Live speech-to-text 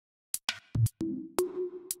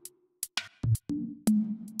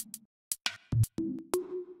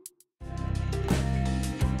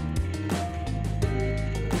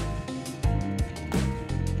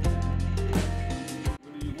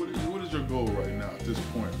right now at this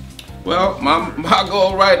point? Well, my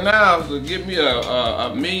goal right now is to get me a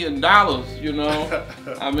 $1 million, you know.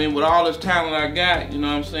 I mean, with all this talent I got, you know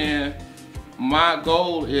what I'm saying? My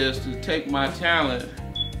goal is to take my talent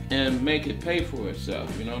and make it pay for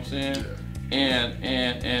itself, you know what I'm saying? Yeah.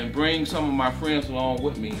 And bring some of my friends along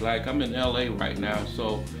with me. Like, I'm in LA right now,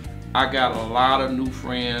 so I got a lot of new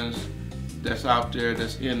friends that's out there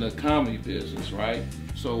that's in the comedy business, right?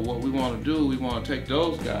 So what we want to do, we want to take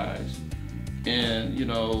those guys and, you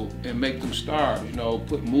know, and make them stars, you know,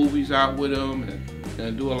 put movies out with them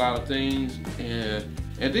and do a lot of things.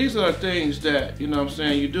 And these are the things that, you know what I'm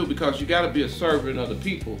saying, you do because you got to be a servant of the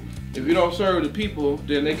people. If you don't serve the people,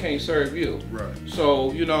 then they can't serve you. Right.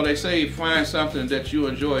 So, you know, they say find something that you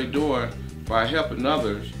enjoy doing by helping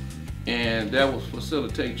others, and that will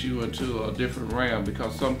facilitate you into a different realm,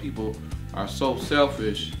 because some people are so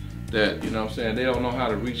selfish that, you know what I'm saying, they don't know how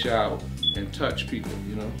to reach out and touch people,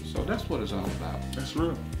 you know. So that's what it's all about. That's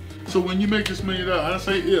real. So when you make this $1 million, I didn't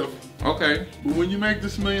say if. Okay. But when you make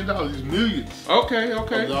this $1 million, these millions okay. of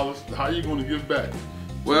dollars, how are you going to give back?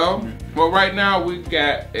 Well, right now we've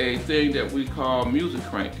got a thing that we call Music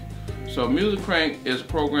Crank. So Music Crank is a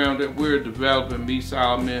program that we're developing, me,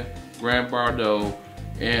 Solomon, Grant Bourdeaux,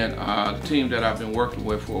 and the team that I've been working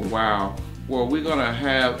with for a while, where we're gonna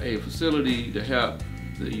have a facility to help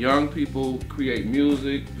the young people create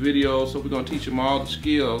music, videos. So we're gonna teach them all the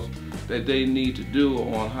skills that they need to do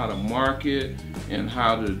on how to market and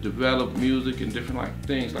how to develop music and different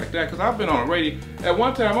things like that. Because I've been on radio. At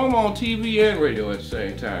one time, I'm on TV and radio at the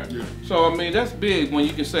same time. Yeah. So, I mean, that's big when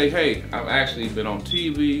you can say, hey, I've actually been on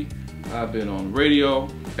TV, I've been on radio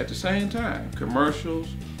at the same time. Commercials,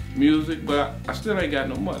 music, but I still ain't got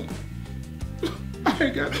no money. I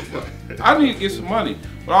ain't got no money. I need to get some money.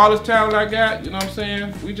 But all this talent I got, you know what I'm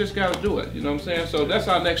saying, we just got to do it, you know what I'm saying? So that's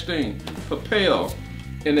our next thing, propel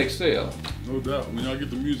and excel. No doubt. When y'all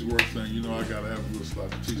get the music work thing, you know I got to have a little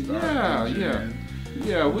slot to teach the art.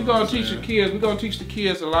 Yeah, we're going to teach the kids. We're going to teach the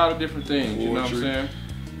kids a lot of different things, you know what I'm saying?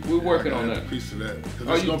 We're working on that. A piece of that,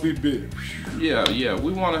 because it's going to be big. Yeah.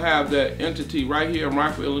 We want to have that entity right here in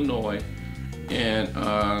Rockford, Illinois.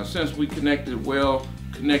 And since we connected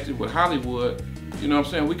with Hollywood, you know what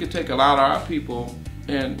I'm saying, we could take a lot of our people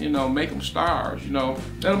and, you know, make them stars, you know.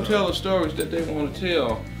 Let them tell the stories that they want to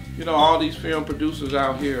tell. You know, all these film producers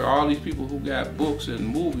out here, all these people who got books and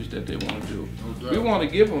movies that they want to do. We want to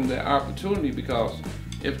give them that opportunity, because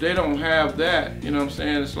if they don't have that, you know what I'm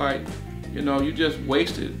saying, it's like, you know, you just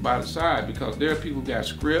wasted by the side, because there are people who got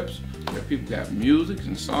scripts, there are people who got music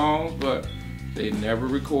and songs, but they never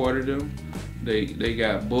recorded them. They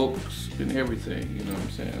got books and everything, you know what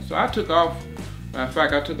I'm saying. So I took off, matter of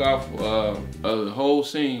fact, I took off a whole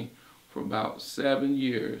scene for about 7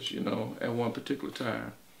 years, you know, at one particular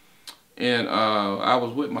time. And I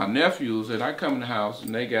was with my nephews, and I come in the house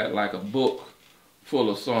and they got like a book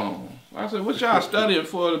full of songs. I said, what y'all studying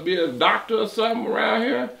for, to be a doctor or something around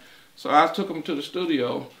here? So I took them to the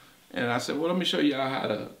studio and I said, well, let me show y'all how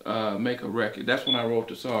to make a record. That's when I wrote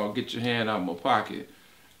the song, Get Your Hand Out of My Pocket.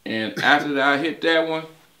 And after that, I hit that one,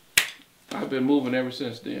 I've been moving ever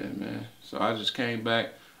since then, man. So I just came back,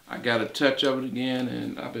 I got a touch of it again,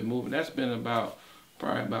 and I've been moving. That's been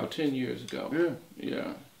probably about 10 years ago.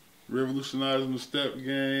 Yeah. Revolutionizing the step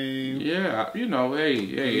game. Yeah, you know,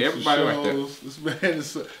 hey, everybody like that.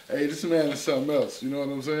 This man is something else. You know what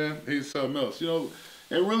I'm saying? He's something else. You know,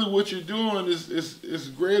 and really what you're doing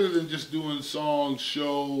is greater than just doing songs,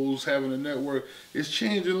 shows, having a network. It's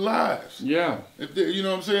changing lives. Yeah. You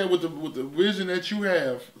know what I'm saying? With the vision that you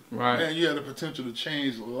have, right? Man, you have the potential to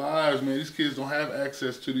change lives, man. These kids don't have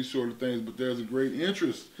access to these sort of things, but there's a great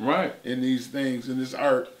interest, right, in these things, in this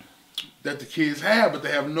art that the kids have, but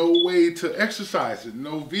they have no way to exercise it,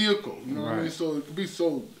 no vehicle. You know what I mean? So it could be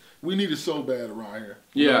we need it so bad around here.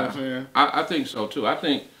 You know what I'm saying? I think so too. I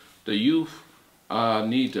think the youth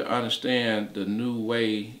need to understand the new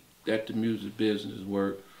way that the music business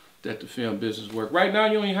work, that the film business work. Right now,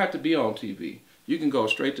 you don't even have to be on TV. You can go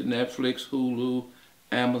straight to Netflix, Hulu,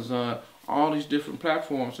 Amazon, all these different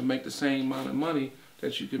platforms, and make the same amount of money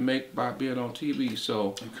that you can make by being on TV.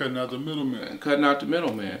 So and cutting out the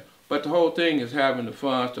middleman. But the whole thing is having the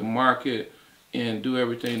funds to market and do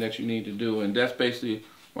everything that you need to do. And that's basically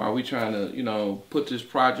why we're trying to, you know, put this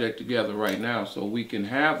project together right now, so we can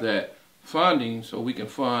have that funding, so we can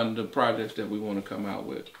fund the projects that we want to come out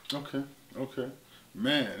with. Okay.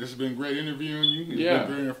 Man, this has been great interviewing you. It's been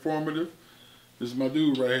very informative. This is my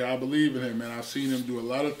dude right here. I believe in him, man. I've seen him do a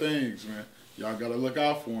lot of things, man. Y'all got to look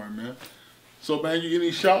out for him, man. So, man, you get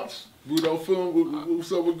any shouts? Bourdeaux Film,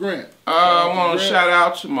 what's up with Grant? I want to shout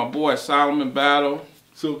out to my boy Solomon Battle.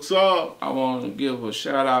 Silk Saw. I want to give a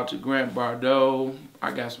shout out to Grant Bourdeaux.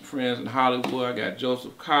 I got some friends in Hollywood. I got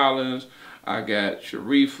Joseph Collins. I got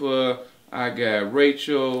Sharifa. I got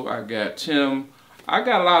Rachel. I got Tim. I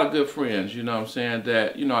got a lot of good friends, you know what I'm saying,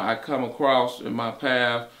 that, you know, I come across in my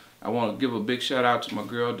path. I want to give a big shout out to my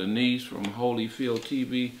girl Denise from Holyfield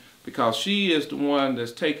TV, because she is the one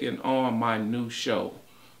that's taking on my new show.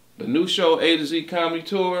 The new show, A to Z Comedy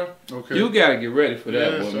Tour. Okay. You got to get ready for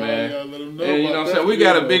that one, man. Let them know, and you know what I'm saying? We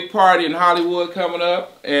got a big party in Hollywood coming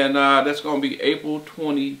up, and that's going to be April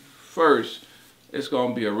 21st. It's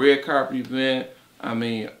going to be a red carpet event. I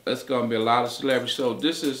mean, it's going to be a lot of celebrities. So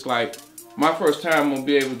this is like my first time I'm going to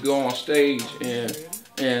be able to go on stage, and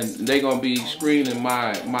they're going to be screening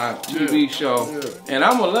my TV show. And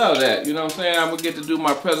I'm going to love that, you know what I'm saying? I'm going to get to do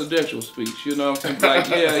my presidential speech, you know what I'm saying? Like,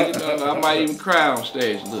 yeah, you know, I might even cry on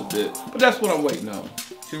stage a little bit. But that's what I'm waiting on.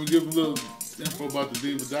 Can we give a little info about the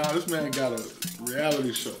Diva Down? This man got a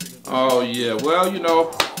reality show. Oh, yeah. Well, you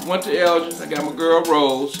know, went to Elgin. I got my girl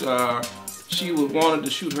Rose. She wanted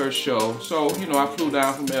to shoot her show. So, you know, I flew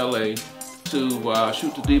down from LA to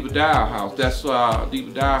shoot the Diva Doll House. That's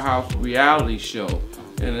Diva Doll House reality show.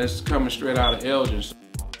 And it's coming straight out of Elgin.